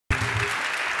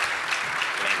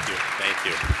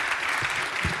Thank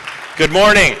you. Good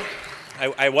morning.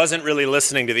 I wasn't really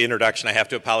listening to the introduction. I have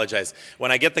to apologize.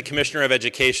 When I get the Commissioner of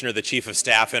Education or the Chief of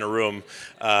Staff in a room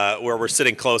where we're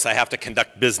sitting close, I have to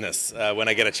conduct business when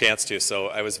I get a chance to. So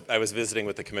I was visiting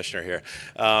with the Commissioner here.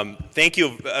 Thank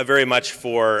you very much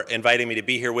for inviting me to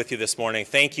be here with you this morning.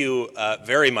 Thank you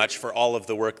very much for all of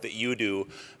the work that you do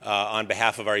on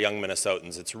behalf of our young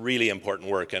Minnesotans. It's really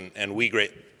important work, and we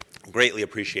greatly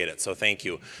appreciate it. So thank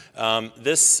you.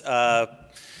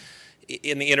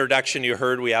 In the introduction you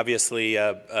heard, we obviously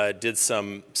did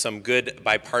some good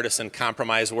bipartisan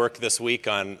compromise work this week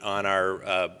on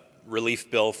our relief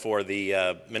bill for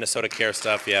the Minnesota Care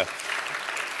stuff. Yeah.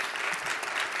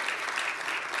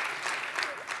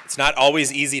 It's not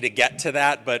always easy to get to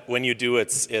that, but when you do,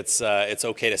 it's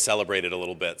okay to celebrate it a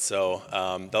little bit. So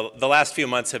the last few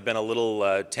months have been a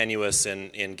little tenuous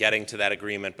in getting to that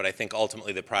agreement, but I think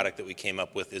ultimately the product that we came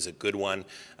up with is a good one.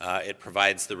 It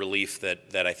provides the relief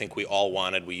that I think we all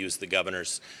wanted. We used the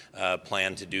governor's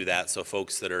plan to do that, so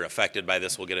folks that are affected by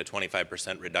this will get a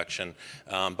 25% reduction.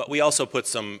 But we also put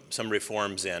some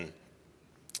reforms in.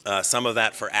 Some of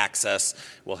that for access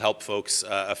will help folks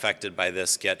affected by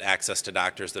this get access to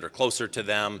doctors that are closer to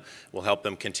them, will help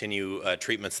them continue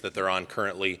treatments that they're on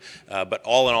currently. But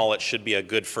all in all, it should be a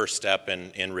good first step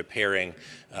in repairing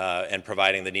and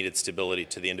providing the needed stability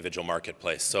to the individual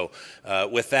marketplace. So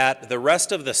with that, the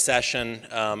rest of the session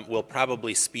will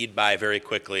probably speed by very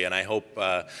quickly, and I hope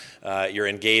you're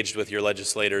engaged with your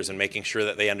legislators and making sure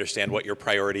that they understand what your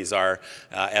priorities are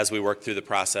as we work through the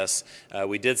process.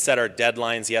 We did set our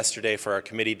deadlines yesterday for our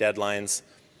committee deadlines.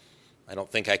 I don't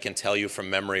think I can tell you from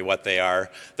memory what they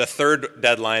are. The third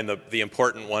deadline, the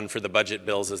important one for the budget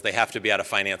bills, is they have to be out of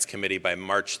Finance Committee by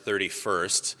March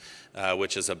 31st,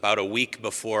 which is about a week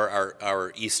before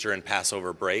our Easter and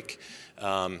Passover break.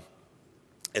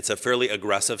 It's a fairly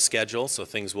aggressive schedule, so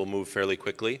things will move fairly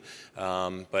quickly.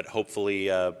 But hopefully,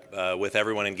 with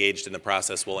everyone engaged in the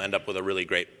process, we'll end up with a really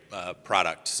great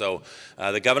product. So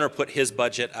the governor put his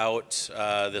budget out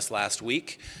this last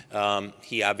week.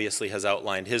 He obviously has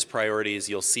outlined his priorities.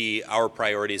 You'll see our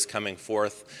priorities coming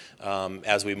forth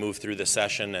as we move through the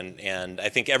session, and I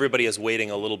think everybody is waiting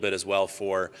a little bit as well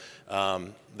for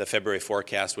the February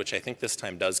forecast, which I think this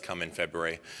time does come in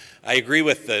February. I agree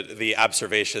with the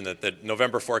observation that the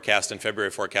November forecast and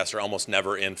February forecast are almost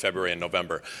never in February and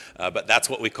November, but that's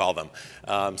what we call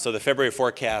them. So the February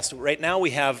forecast, right now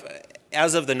we have,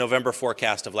 as of the November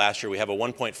forecast of last year, we have a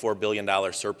 $1.4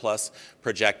 billion surplus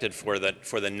projected for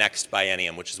the next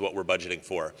biennium, which is what we're budgeting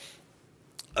for.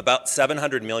 About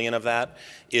 $700 million of that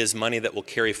is money that will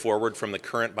carry forward from the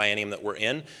current biennium that we're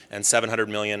in, and $700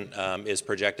 million is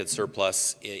projected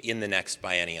surplus in the next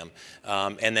biennium.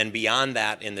 And then beyond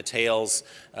that, in the tails,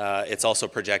 it's also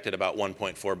projected about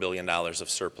 $1.4 billion of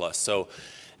surplus. So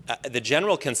the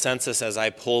general consensus as I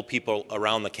poll people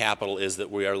around the Capitol is that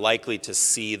we are likely to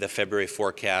see the February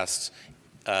forecast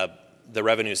the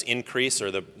revenues increase,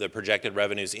 or the projected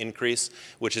revenues increase,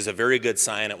 which is a very good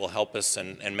sign. It will help us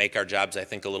and make our jobs, I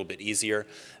think, a little bit easier.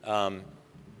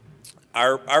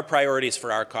 Our priorities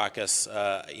for our caucus,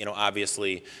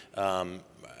 obviously,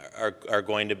 are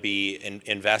going to be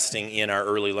investing in our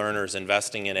early learners,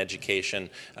 investing in education.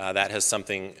 That has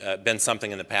been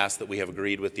something in the past that we have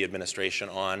agreed with the administration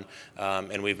on,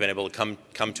 and we've been able to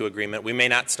come to agreement. We may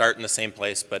not start in the same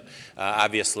place, but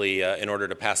obviously, in order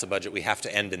to pass a budget, we have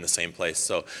to end in the same place.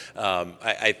 So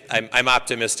I'm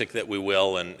optimistic that we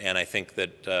will, and I think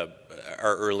that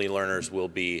our early learners will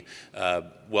be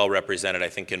well represented, I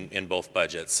think, in both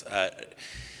budgets.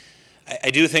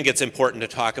 I do think it's important to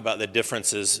talk about the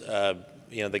differences.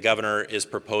 The governor is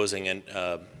proposing an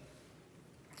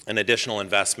additional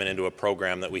investment into a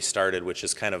program that we started, which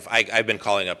is kind of, I've been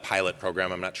calling a pilot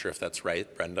program. I'm not sure if that's right,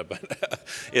 Brenda, but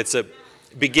it's a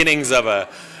beginnings of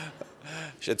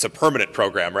it's a permanent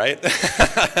program, right?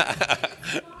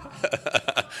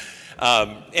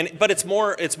 But it's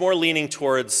more leaning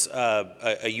towards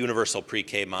a universal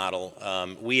pre-K model.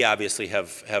 We obviously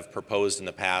have proposed in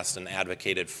the past and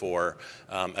advocated for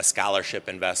a scholarship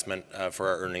investment for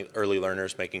our early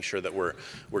learners, making sure that we're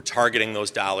targeting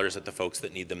those dollars at the folks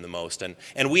that need them the most. And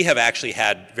we have actually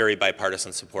had very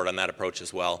bipartisan support on that approach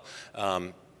as well.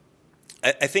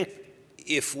 I think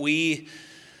if we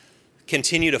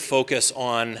continue to focus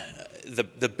on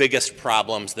the biggest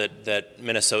problems that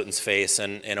Minnesotans face,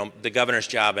 and the governor's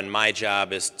job and my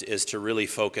job is to really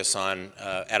focus on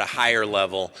at a higher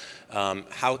level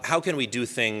how can we do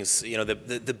things,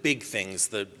 the big things,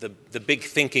 the big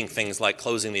thinking things like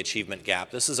closing the achievement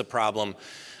gap. This is a problem,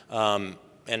 and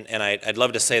I'd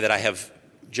love to say that I have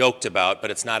joked about,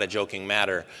 but it's not a joking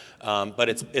matter. But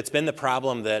it's been the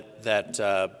problem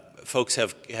that folks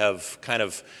have kind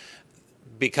of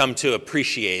become to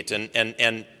appreciate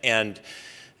and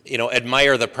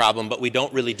admire the problem, but we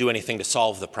don't really do anything to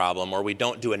solve the problem, or we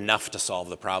don't do enough to solve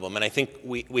the problem. And I think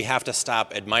we have to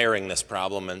stop admiring this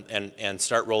problem and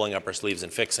start rolling up our sleeves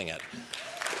and fixing it.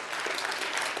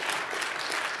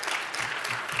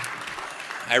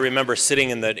 I remember sitting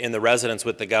in the residence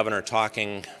with the governor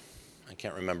talking, I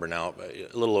can't remember now, but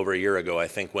a little over a year ago, I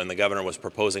think, when the governor was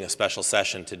proposing a special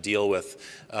session to deal with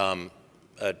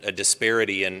a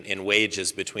disparity in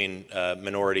wages between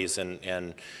minorities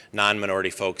and non-minority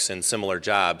folks in similar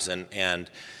jobs. And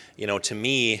to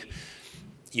me,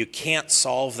 you can't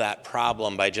solve that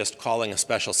problem by just calling a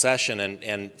special session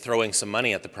and throwing some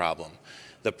money at the problem.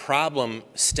 The problem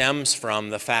stems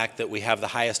from the fact that we have the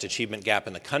highest achievement gap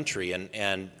in the country,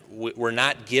 and we're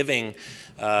not giving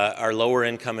our lower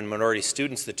income and minority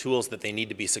students the tools that they need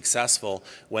to be successful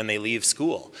when they leave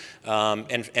school.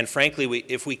 And frankly,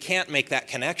 if we can't make that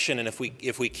connection, and if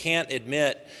we can't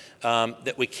admit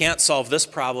that we can't solve this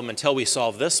problem until we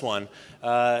solve this one,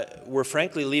 we're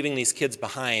frankly leaving these kids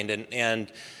behind,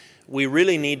 and we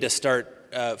really need to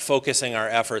start focusing our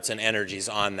efforts and energies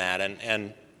on that.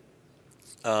 And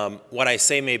what I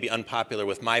say may be unpopular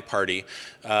with my party,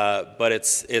 but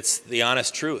it's the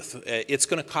honest truth. It's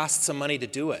going to cost some money to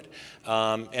do it,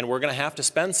 and we're going to have to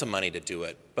spend some money to do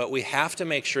it. But we have to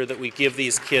make sure that we give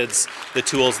these kids the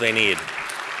tools they need.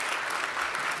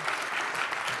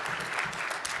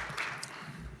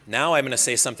 Now I'm going to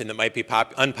say something that might be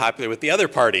unpopular with the other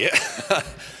party.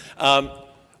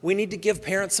 We need to give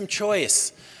parents some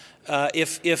choice.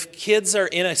 If kids are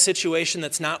in a situation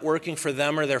that's not working for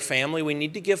them or their family, we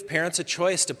need to give parents a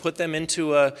choice to put them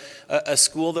into a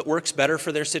school that works better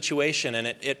for their situation. And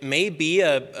it may be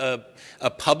a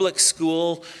public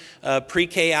school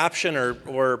pre-K option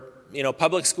or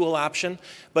public school option,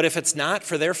 but if it's not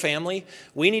for their family,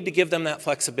 we need to give them that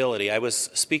flexibility. I was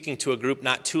speaking to a group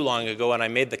not too long ago, and I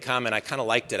made the comment, I kind of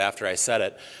liked it after I said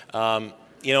it.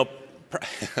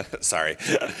 Sorry.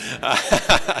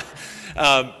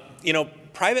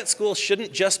 Private schools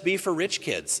shouldn't just be for rich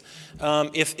kids.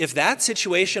 If that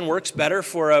situation works better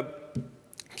for a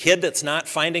kid that's not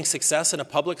finding success in a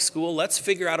public school, let's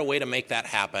figure out a way to make that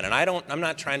happen. And I'm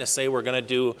not trying to say we're going to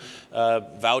do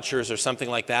vouchers or something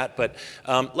like that, but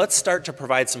let's start to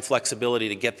provide some flexibility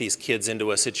to get these kids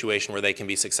into a situation where they can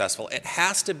be successful. It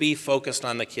has to be focused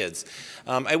on the kids.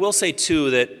 I will say,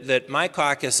 too, that my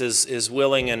caucus is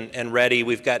willing and ready.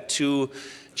 We've got 2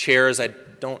 chairs. I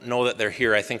don't know that they're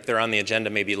here. I think they're on the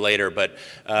agenda maybe later, but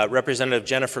Representative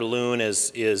Jennifer Loon is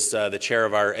the chair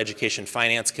of our Education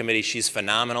Finance Committee. She's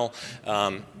phenomenal.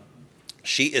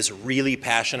 She is really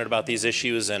passionate about these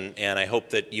issues, and I hope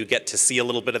that you get to see a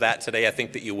little bit of that today. I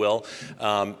think that you will.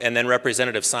 And then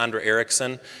Representative Sandra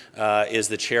Erickson is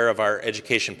the chair of our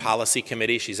Education Policy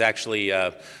Committee. She's actually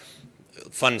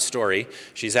fun story.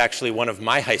 She's actually one of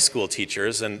my high school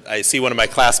teachers, and I see one of my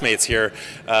classmates here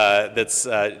that's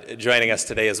joining us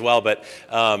today as well. But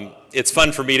it's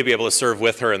fun for me to be able to serve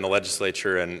with her in the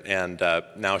legislature, and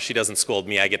now she doesn't scold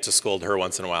me. I get to scold her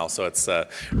once in a while, so it's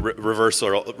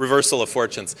reversal of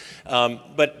fortunes.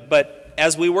 But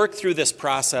as we work through this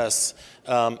process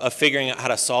of figuring out how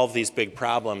to solve these big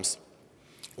problems,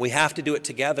 we have to do it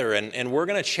together, and we're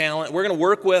going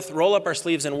to roll up our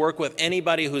sleeves and work with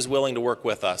anybody who's willing to work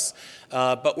with us.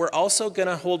 But we're also going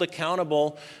to hold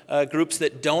accountable groups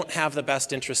that don't have the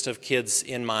best interest of kids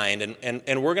in mind,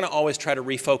 and we're going to always try to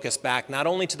refocus back not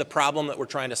only to the problem that we're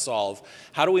trying to solve,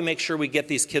 how do we make sure we get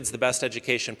these kids the best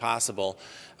education possible,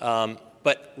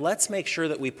 but let's make sure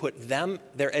that we put them,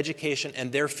 their education,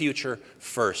 and their future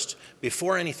first,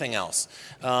 before anything else.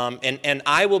 And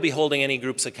I will be holding any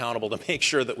groups accountable to make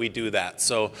sure that we do that.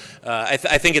 So I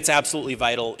think it's absolutely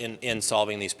vital in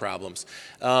solving these problems.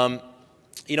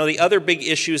 The other big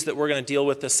issues that we're going to deal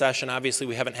with this session, obviously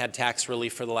we haven't had tax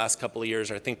relief for the last couple of years.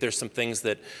 I think there's some things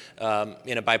that,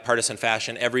 in a bipartisan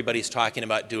fashion, everybody's talking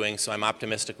about doing, so I'm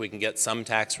optimistic we can get some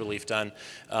tax relief done.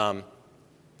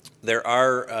 There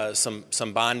are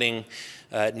some bonding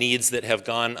needs that have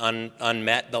gone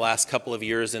unmet the last couple of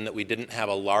years, in that we didn't have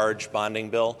a large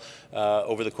bonding bill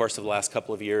over the course of the last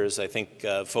couple of years. I think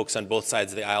folks on both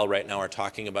sides of the aisle right now are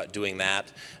talking about doing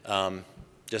that.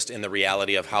 Just in the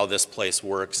reality of how this place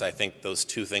works, I think those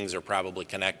 2 things are probably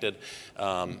connected.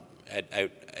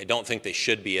 I don't think they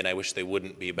should be, and I wish they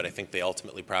wouldn't be, but I think they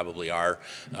ultimately probably are.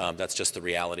 That's just the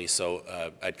reality. So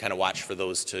I'd kind of watch for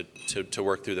those to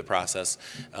work through the process.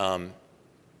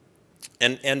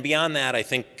 And beyond that, I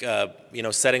think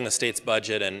setting the state's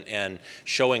budget and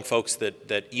showing folks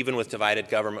that even with divided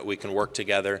government we can work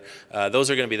together, those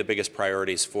are going to be the biggest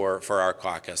priorities for our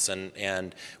caucus.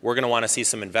 And we're going to want to see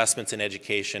some investments in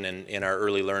education and in our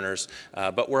early learners,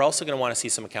 but we're also going to want to see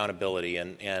some accountability.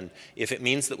 And if it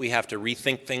means that we have to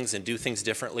rethink things and do things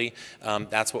differently,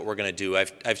 that's what we're going to do.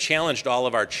 I've challenged all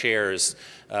of our chairs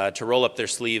to roll up their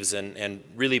sleeves and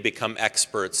really become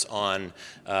experts on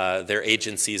their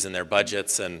agencies and their budgets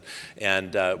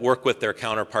and work with their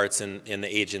counterparts in the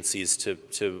agencies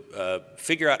to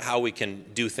figure out how we can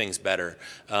do things better.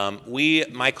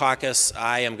 My caucus,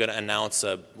 I am going to announce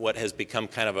what has become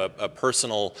kind of a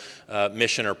personal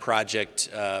mission or project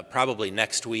probably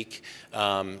next week,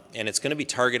 and it's going to be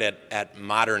targeted at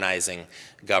modernizing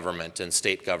government and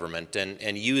state government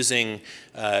and using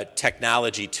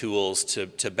technology tools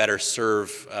to better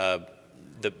serve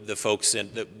the folks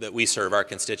that we serve, our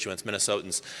constituents,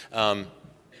 Minnesotans.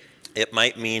 It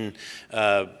might mean,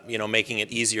 making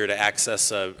it easier to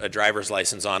access a driver's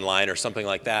license online or something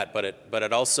like that. But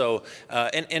it also,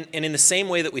 and in the same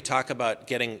way that we talk about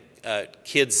getting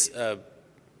kids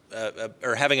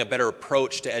or having a better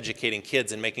approach to educating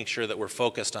kids and making sure that we're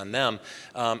focused on them,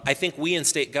 I think we in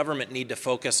state government need to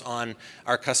focus on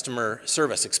our customer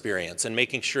service experience and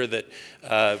making sure that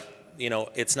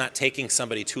it's not taking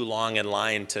somebody too long in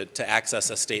line to access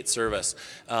a state service.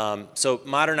 So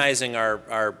modernizing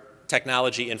our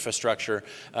technology infrastructure,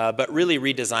 but really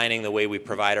redesigning the way we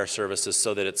provide our services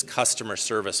so that it's customer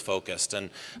service focused. And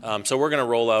so we're going to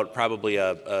roll out probably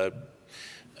an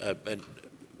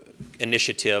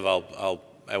initiative.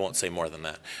 I won't say more than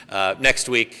that, next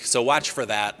week. So watch for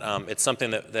that. It's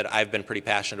something that I've been pretty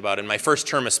passionate about. In my first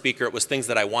term as Speaker, it was things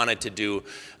that I wanted to do,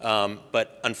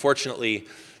 but unfortunately,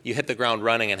 you hit the ground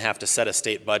running and have to set a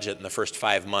state budget in the first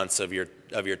 5 months of your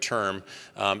term,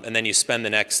 and then you spend the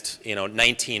next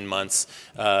 19 months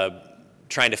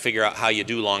trying to figure out how you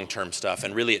do long-term stuff.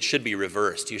 And really, it should be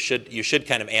reversed. You should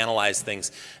kind of analyze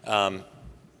things and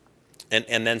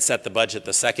then set the budget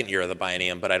the second year of the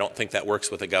biennium. But I don't think that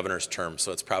works with a governor's term,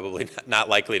 so it's probably not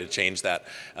likely to change that.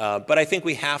 But I think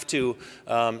we have to,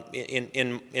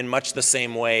 in much the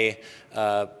same way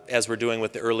as we're doing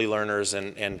with the early learners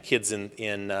and kids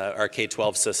in our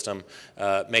K-12 system,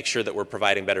 make sure that we're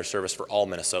providing better service for all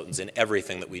Minnesotans in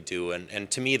everything that we do. And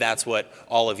to me, that's what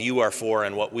all of you are for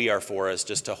and what we are for, is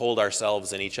just to hold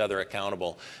ourselves and each other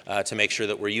accountable to make sure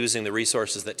that we're using the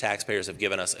resources that taxpayers have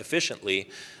given us efficiently,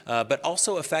 but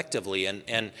also effectively.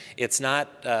 And it's not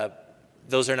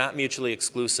those are not mutually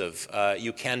exclusive.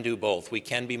 You can do both. We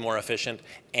can be more efficient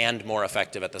and more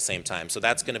effective at the same time. So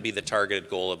that's going to be the targeted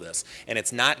goal of this. And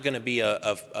it's not going to be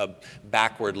a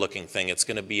backward-looking thing. It's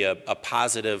going to be a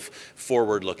positive,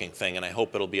 forward-looking thing, and I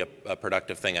hope it'll be a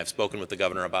productive thing. I've spoken with the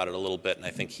governor about it a little bit, and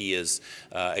I think he is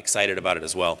excited about it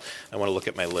as well. I want to look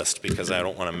at my list because I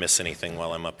don't want to miss anything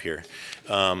while I'm up here.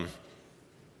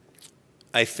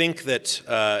 I think that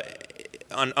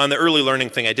on the early learning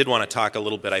thing, I did want to talk a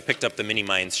little bit. I picked up the mini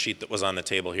minds sheet that was on the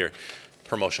table here.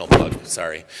 Promotional plug,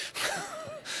 sorry.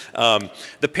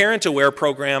 The Parent Aware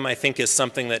program, I think, is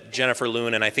something that Jennifer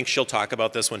Loon, and I think she'll talk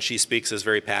about this when she speaks, is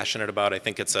very passionate about. I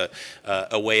think it's a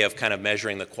way of kind of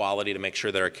measuring the quality to make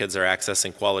sure that our kids are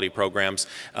accessing quality programs.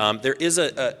 There is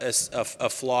a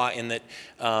flaw in that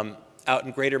out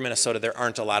in greater Minnesota, there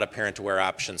aren't a lot of parent-aware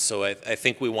options. So I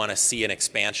think we want to see an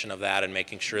expansion of that and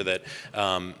making sure that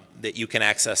that you can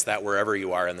access that wherever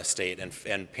you are in the state,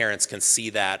 and parents can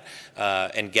see that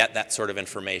and get that sort of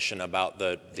information about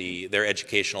their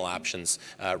educational options,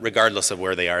 regardless of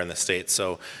where they are in the state.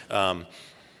 So,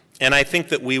 and I think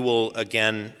that we will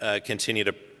again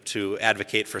continue to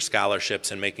advocate for scholarships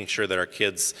and making sure that our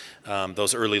kids,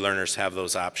 those early learners, have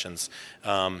those options.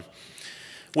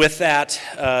 With that,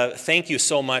 thank you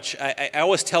so much. I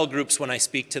always tell groups when I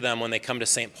speak to them when they come to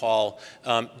St. Paul,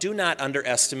 do not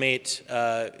underestimate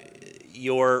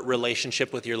your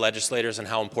relationship with your legislators and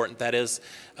how important that is.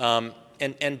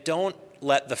 And don't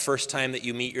let the first time that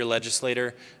you meet your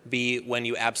legislator be when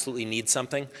you absolutely need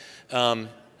something.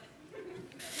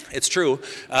 It's true.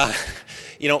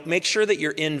 Make sure that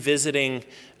you're in visiting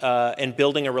and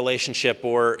building a relationship,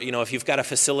 or if you've got a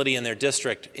facility in their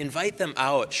district, invite them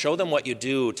out, show them what you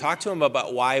do, talk to them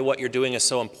about why what you're doing is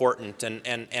so important,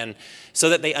 and so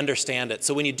that they understand it.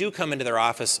 So when you do come into their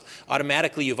office,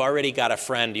 automatically you've already got a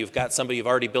friend, you've got somebody, you've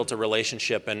already built a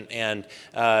relationship, and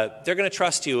they're going to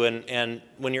trust you. And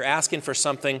when you're asking for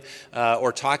something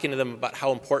or talking to them about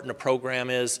how important a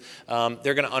program is,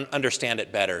 they're going to understand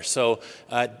it better. So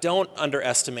don't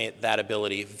underestimate that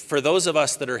ability. For those of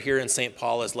us that are here in St.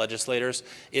 Paul as as legislators.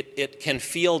 It can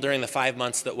feel during the 5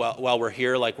 months that while we're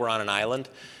here like we're on an island,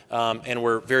 and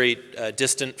we're very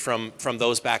distant from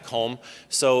those back home.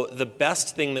 So the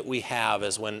best thing that we have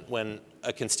is when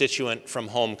a constituent from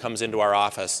home comes into our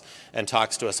office and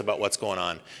talks to us about what's going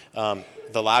on.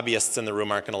 The lobbyists in the room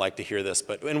aren't going to like to hear this,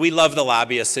 and we love the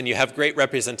lobbyists, and you have great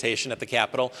representation at the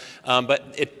Capitol, but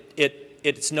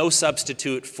it's no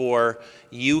substitute for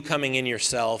you coming in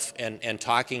yourself and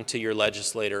talking to your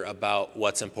legislator about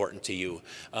what's important to you.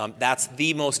 That's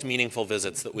the most meaningful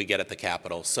visits that we get at the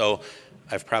Capitol. So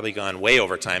I've probably gone way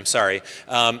over time, sorry.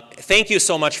 Thank you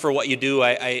so much for what you do.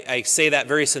 I say that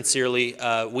very sincerely.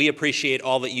 We appreciate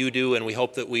all that you do, and we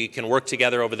hope that we can work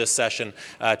together over this session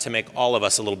to make all of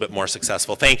us a little bit more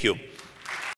successful. Thank you.